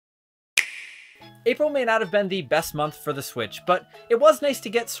April may not have been the best month for the Switch, but it was nice to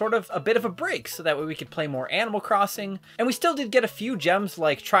get sort of a bit of a break so that way we could play more Animal Crossing, and we still did get a few gems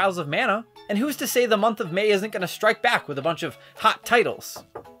like Trials of Mana, and who's to say the month of May isn't going to strike back with a bunch of hot titles.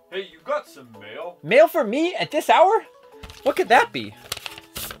 Hey, you got some mail? Mail for me at this hour? What could that be?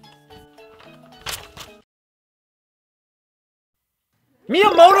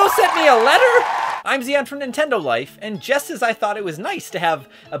 Miyamoto sent me a letter? I'm Zion from Nintendo Life, and just as I thought it was nice to have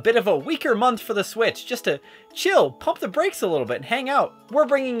a bit of a weaker month for the Switch, just to chill, pump the brakes a little bit, and hang out, we're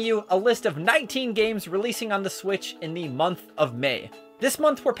bringing you a list of 19 games releasing on the Switch in the month of May. This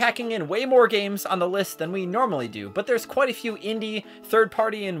month we're packing in way more games on the list than we normally do, but there's quite a few indie,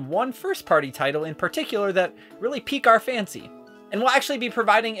 third-party, and one first-party title in particular that really pique our fancy. And we'll actually be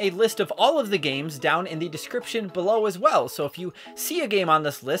providing a list of all of the games down in the description below as well, so if you see a game on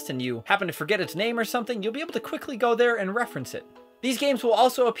this list and you happen to forget its name or something, you'll be able to quickly go there and reference it. These games will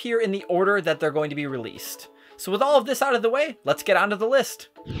also appear in the order that they're going to be released. So with all of this out of the way, let's get onto the list.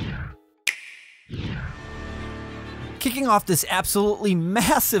 Kicking off this absolutely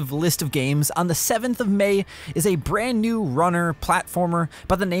massive list of games, on the 7th of May is a brand new runner platformer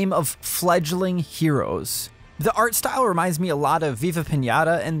by the name of Fledgling Heroes. The art style reminds me a lot of Viva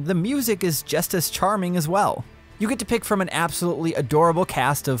Pinata, and the music is just as charming as well. You get to pick from an absolutely adorable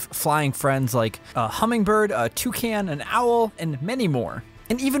cast of flying friends like a hummingbird, a toucan, an owl, and many more.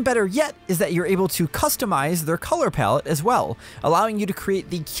 And even better yet is that you're able to customize their color palette as well, allowing you to create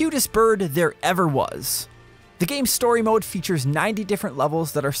the cutest bird there ever was. The game's story mode features 90 different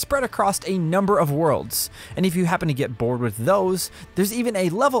levels that are spread across a number of worlds, and if you happen to get bored with those, there's even a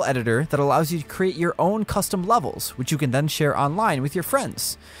level editor that allows you to create your own custom levels, which you can then share online with your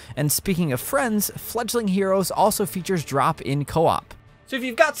friends. And speaking of friends, Fledgling Heroes also features drop-in co-op. So if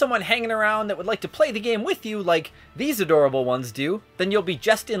you've got someone hanging around that would like to play the game with you like these adorable ones do, then you'll be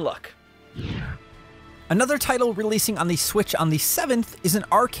just in luck. Another title releasing on the Switch on the 7th is an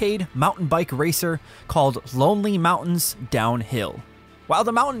arcade mountain bike racer called Lonely Mountains Downhill. While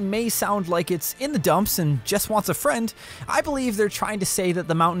the mountain may sound like it's in the dumps and just wants a friend, I believe they're trying to say that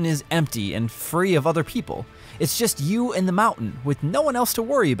the mountain is empty and free of other people. It's just you and the mountain with no one else to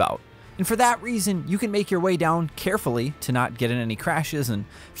worry about. And for that reason, you can make your way down carefully to not get in any crashes and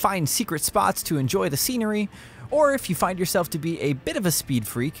find secret spots to enjoy the scenery. Or if you find yourself to be a bit of a speed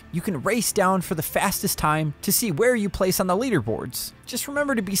freak, you can race down for the fastest time to see where you place on the leaderboards. Just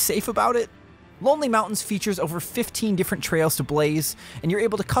remember to be safe about it. Lonely Mountains features over 15 different trails to blaze, and you're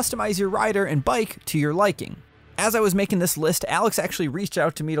able to customize your rider and bike to your liking. As I was making this list, Alex actually reached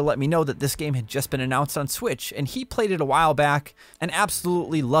out to me to let me know that this game had just been announced on Switch, and he played it a while back and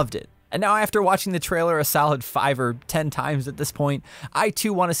absolutely loved it. And now after watching the trailer a solid 5 or 10 times at this point, I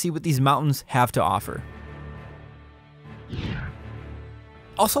too want to see what these mountains have to offer.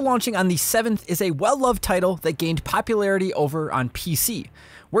 Also launching on the 7th is a well-loved title that gained popularity over on PC.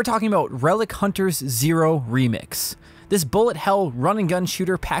 We're talking about Relic Hunters Zero Remix. This bullet hell run-and-gun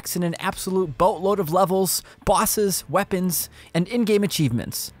shooter packs in an absolute boatload of levels, bosses, weapons, and in-game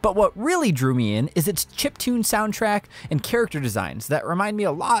achievements. But what really drew me in is its chiptune soundtrack and character designs that remind me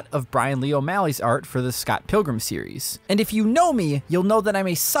a lot of Brian Lee O'Malley's art for the Scott Pilgrim series. And if you know me, you'll know that I'm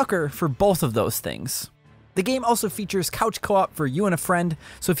a sucker for both of those things. The game also features couch co-op for you and a friend,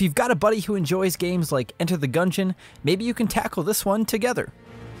 so if you've got a buddy who enjoys games like Enter the Gungeon, maybe you can tackle this one together.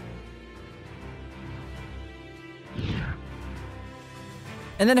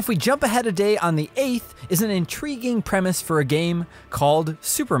 And then if we jump ahead a day, on the 8th is an intriguing premise for a game called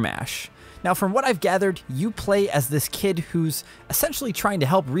SuperMash. Now from what I've gathered, you play as this kid who's essentially trying to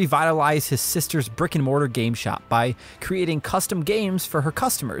help revitalize his sister's brick and mortar game shop by creating custom games for her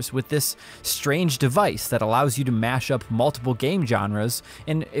customers with this strange device that allows you to mash up multiple game genres,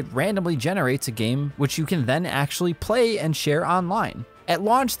 and it randomly generates a game which you can then actually play and share online. At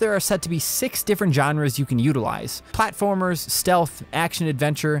launch, there are said to be 6 different genres you can utilize: platformers, stealth,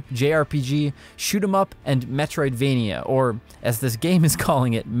 action-adventure, JRPG, shoot-'em-up, and Metroidvania, or as this game is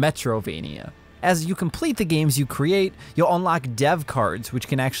calling it, Metrovania. As you complete the games you create, you'll unlock dev cards, which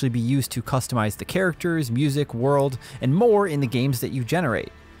can actually be used to customize the characters, music, world, and more in the games that you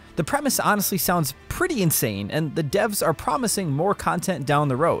generate. The premise honestly sounds pretty insane, and the devs are promising more content down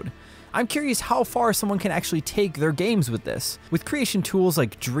the road. I'm curious how far someone can actually take their games with this. With creation tools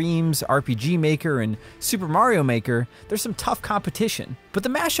like Dreams, RPG Maker, and Super Mario Maker, there's some tough competition. But the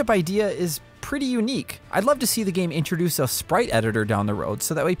mashup idea is pretty unique. I'd love to see the game introduce a sprite editor down the road,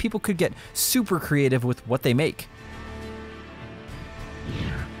 so that way people could get super creative with what they make.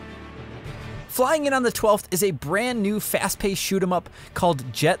 Flying in on the 12th is a brand new fast-paced shoot-'em-up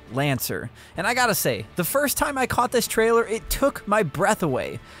called Jet Lancer. And I gotta say, the first time I caught this trailer, it took my breath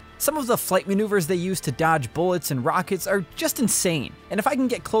away. Some of the flight maneuvers they use to dodge bullets and rockets are just insane, and if I can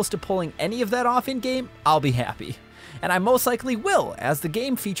get close to pulling any of that off in-game, I'll be happy. And I most likely will, as the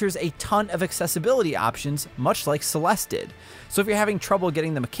game features a ton of accessibility options, much like Celeste did. So if you're having trouble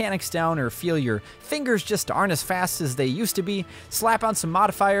getting the mechanics down or feel your fingers just aren't as fast as they used to be, slap on some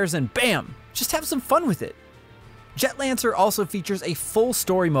modifiers and bam! Just have some fun with it. Jet Lancer also features a full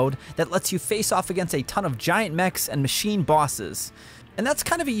story mode that lets you face off against a ton of giant mechs and machine bosses. And that's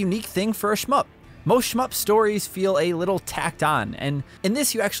kind of a unique thing for a shmup. Most shmup stories feel a little tacked on, and in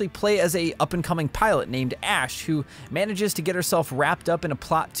this you actually play as a up-and-coming pilot named Ash who manages to get herself wrapped up in a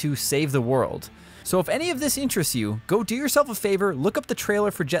plot to save the world. So if any of this interests you, go do yourself a favor, look up the trailer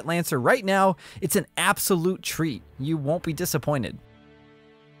for Jet Lancer right now. It's an absolute treat. You won't be disappointed.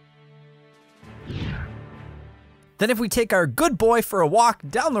 Then if we take our good boy for a walk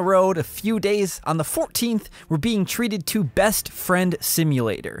down the road a few days, on the 14th, we're being treated to Best Friend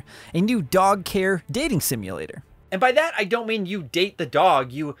Simulator, a new dog care dating simulator. And by that, I don't mean you date the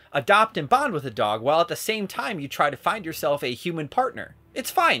dog, you adopt and bond with a dog, while at the same time you try to find yourself a human partner. It's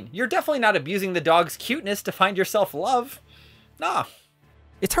fine, you're definitely not abusing the dog's cuteness to find yourself love. Nah.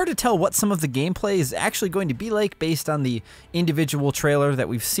 It's hard to tell what some of the gameplay is actually going to be like based on the individual trailer that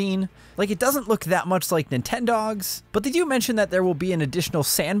we've seen. Like, it doesn't look that much like Nintendogs, but they do mention that there will be an additional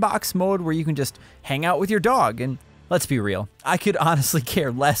sandbox mode where you can just hang out with your dog, and let's be real, I could honestly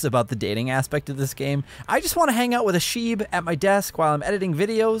care less about the dating aspect of this game. I just want to hang out with a sheep at my desk while I'm editing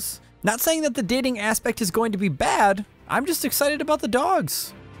videos. Not saying that the dating aspect is going to be bad, I'm just excited about the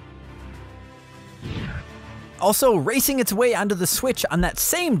dogs. Also, racing its way onto the Switch on that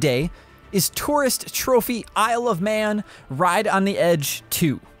same day is Tourist Trophy Isle of Man Ride on the Edge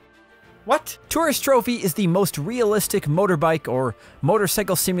 2. What? Tourist Trophy is the most realistic motorbike or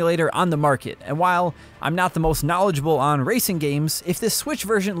motorcycle simulator on the market, and while I'm not the most knowledgeable on racing games, if this Switch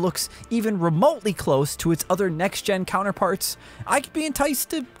version looks even remotely close to its other next-gen counterparts, I could be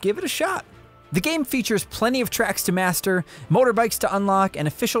enticed to give it a shot. The game features plenty of tracks to master, motorbikes to unlock, and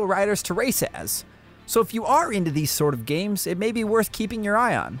official riders to race as. So if you are into these sort of games, it may be worth keeping your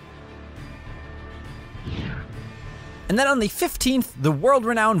eye on. And then on the 15th, the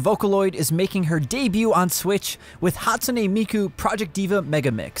world-renowned Vocaloid is making her debut on Switch with Hatsune Miku Project Diva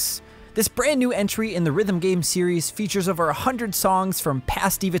Mega Mix. This brand new entry in the rhythm game series features over 100 songs from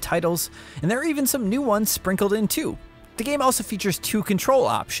past Diva titles, and there are even some new ones sprinkled in too. The game also features two control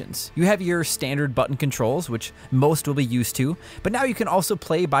options. You have your standard button controls, which most will be used to, but now you can also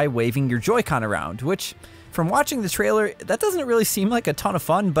play by waving your Joy-Con around, which, from watching the trailer, that doesn't really seem like a ton of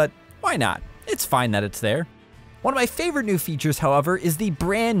fun, but why not? It's fine that it's there. One of my favorite new features, however, is the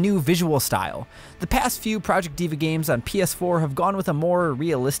brand new visual style. The past few Project Diva games on PS4 have gone with a more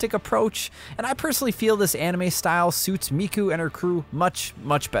realistic approach, and I personally feel this anime style suits Miku and her crew much,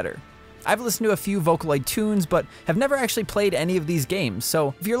 much better. I've listened to a few Vocaloid tunes, but have never actually played any of these games,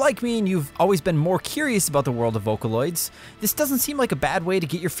 so if you're like me and you've always been more curious about the world of Vocaloids, this doesn't seem like a bad way to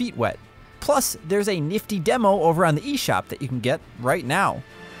get your feet wet. Plus, there's a nifty demo over on the eShop that you can get right now.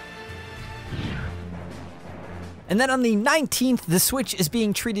 And then on the 19th, the Switch is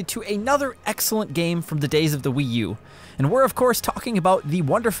being treated to another excellent game from the days of the Wii U. And we're of course talking about the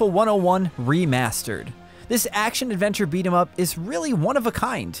wonderful 101 Remastered. This action-adventure beat-em-up is really one of a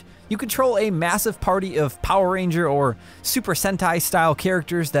kind. You control a massive party of Power Ranger or Super Sentai-style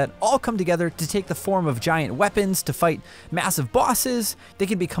characters that all come together to take the form of giant weapons to fight massive bosses. They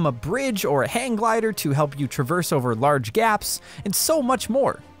can become a bridge or a hang glider to help you traverse over large gaps, and so much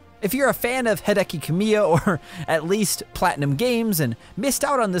more. If you're a fan of Hideki Kamiya or at least Platinum Games and missed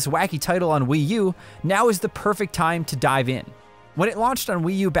out on this wacky title on Wii U, now is the perfect time to dive in. When it launched on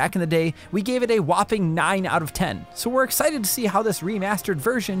Wii U back in the day, we gave it a whopping 9 out of 10, so we're excited to see how this remastered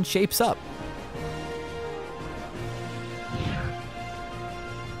version shapes up.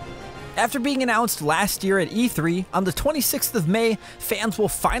 After being announced last year at E3, on the 26th of May, fans will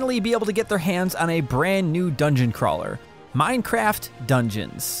finally be able to get their hands on a brand new dungeon crawler, Minecraft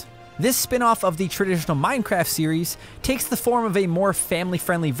Dungeons. This spin-off of the traditional Minecraft series takes the form of a more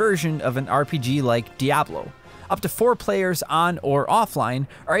family-friendly version of an RPG like Diablo. Up to 4 players on or offline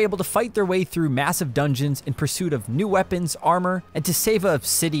are able to fight their way through massive dungeons in pursuit of new weapons, armor, and to save a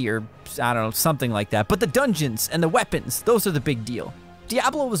city or, I don't know, something like that. But the dungeons and the weapons, those are the big deal.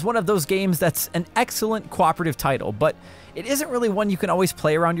 Diablo was one of those games that's an excellent cooperative title, but it isn't really one you can always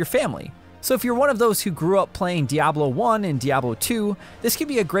play around your family. So if you're one of those who grew up playing Diablo 1 and Diablo 2, this could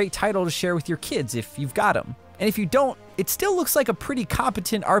be a great title to share with your kids if you've got them. And if you don't, it still looks like a pretty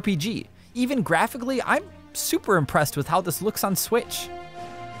competent RPG. even graphically, I'm super impressed with how this looks on Switch.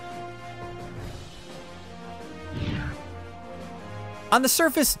 On the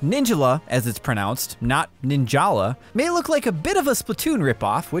surface, Ninjala, as it's pronounced, not Ninjala, may look like a bit of a Splatoon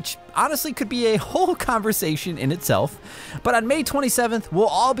ripoff, which honestly could be a whole conversation in itself, but on May 27th, we'll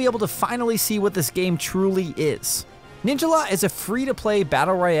all be able to finally see what this game truly is. Ninjala is a free-to-play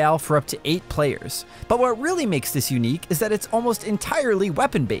battle royale for up to 8 players, but what really makes this unique is that it's almost entirely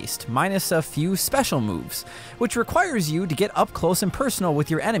weapon-based, minus a few special moves, which requires you to get up close and personal with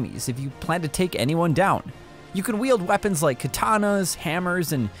your enemies if you plan to take anyone down. You can wield weapons like katanas,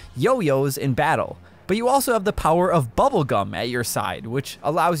 hammers, and yo-yos in battle, but you also have the power of bubblegum at your side, which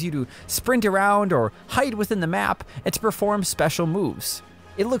allows you to sprint around or hide within the map and to perform special moves.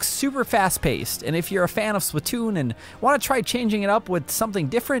 It looks super fast-paced, and if you're a fan of Splatoon and want to try changing it up with something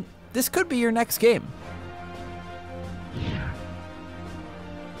different, this could be your next game.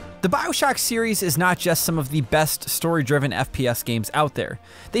 The Bioshock series is not just some of the best story-driven FPS games out there.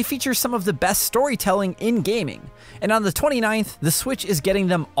 They feature some of the best storytelling in gaming. And on the 29th, the Switch is getting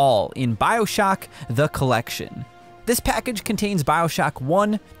them all in Bioshock The Collection. This package contains Bioshock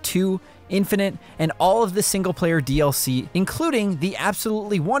 1, 2, Infinite, and all of the single-player DLC, including the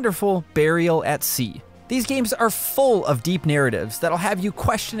absolutely wonderful Burial at Sea. These games are full of deep narratives that'll have you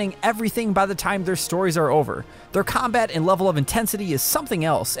questioning everything by the time their stories are over. Their combat and level of intensity is something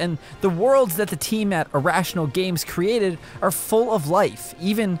else, and the worlds that the team at Irrational Games created are full of life,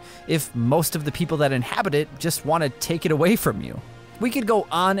 even if most of the people that inhabit it just want to take it away from you. We could go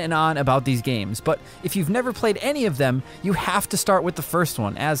on and on about these games, but if you've never played any of them, you have to start with the first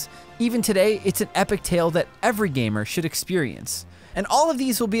one, as even today, it's an epic tale that every gamer should experience. And all of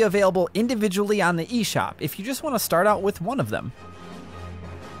these will be available individually on the eShop if you just want to start out with one of them.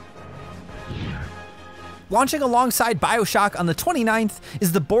 Launching alongside Bioshock on the 29th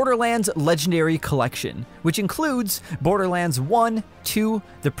is the Borderlands Legendary Collection, which includes Borderlands 1, 2,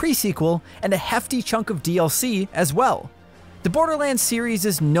 the pre-sequel, and a hefty chunk of DLC as well. The Borderlands series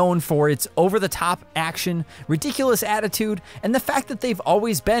is known for its over-the-top action, ridiculous attitude, and the fact that they've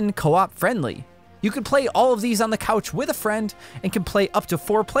always been co-op friendly. You can play all of these on the couch with a friend and can play up to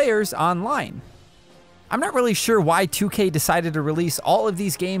 4 players online. I'm not really sure why 2K decided to release all of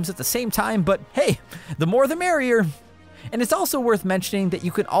these games at the same time, but hey, the more the merrier. And it's also worth mentioning that you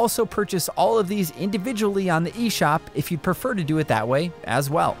can also purchase all of these individually on the eShop if you'd prefer to do it that way as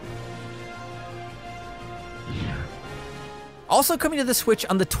well. Also coming to the Switch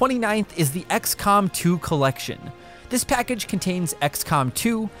on the 29th is the XCOM 2 Collection. This package contains XCOM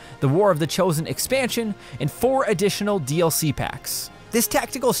 2, the War of the Chosen expansion, and 4 additional DLC packs. This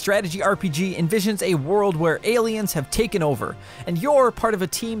tactical strategy RPG envisions a world where aliens have taken over, and you're part of a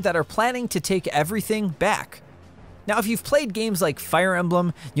team that are planning to take everything back. Now, if you've played games like Fire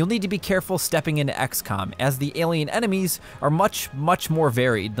Emblem, you'll need to be careful stepping into XCOM, as the alien enemies are much more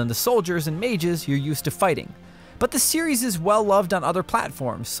varied than the soldiers and mages you're used to fighting. But the series is well loved on other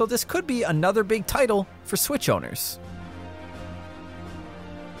platforms, so this could be another big title for Switch owners.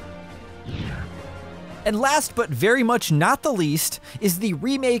 And last but very much not the least is the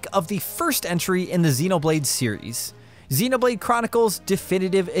remake of the first entry in the Xenoblade series, Xenoblade Chronicles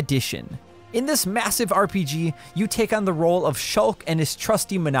Definitive Edition. In this massive RPG, you take on the role of Shulk and his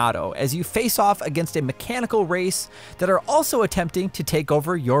trusty Monado as you face off against a mechanical race that are also attempting to take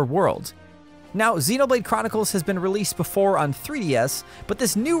over your world. Now, Xenoblade Chronicles has been released before on 3DS, but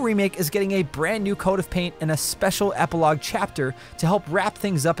this new remake is getting a brand new coat of paint and a special epilogue chapter to help wrap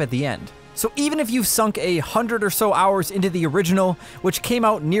things up at the end. So even if you've sunk 100 or so hours into the original, which came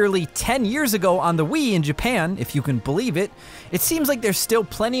out nearly 10 years ago on the Wii in Japan, if you can believe it, it seems like there's still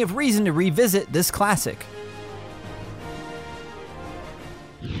plenty of reason to revisit this classic.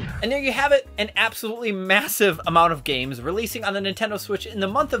 And there you have it, an absolutely massive amount of games releasing on the Nintendo Switch in the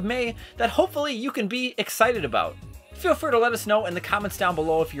month of May that hopefully you can be excited about. Feel free to let us know in the comments down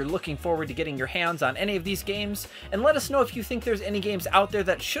below if you're looking forward to getting your hands on any of these games, and let us know if you think there's any games out there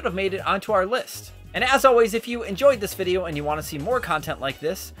that should have made it onto our list. And as always, if you enjoyed this video and you want to see more content like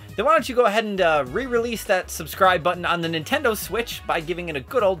this, then why don't you go ahead and re-release that subscribe button on the Nintendo Switch by giving it a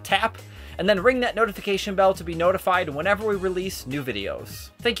good old tap, and then ring that notification bell to be notified whenever we release new videos.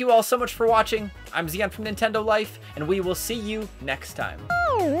 Thank you all so much for watching. I'm Zion from Nintendo Life, and we will see you next time.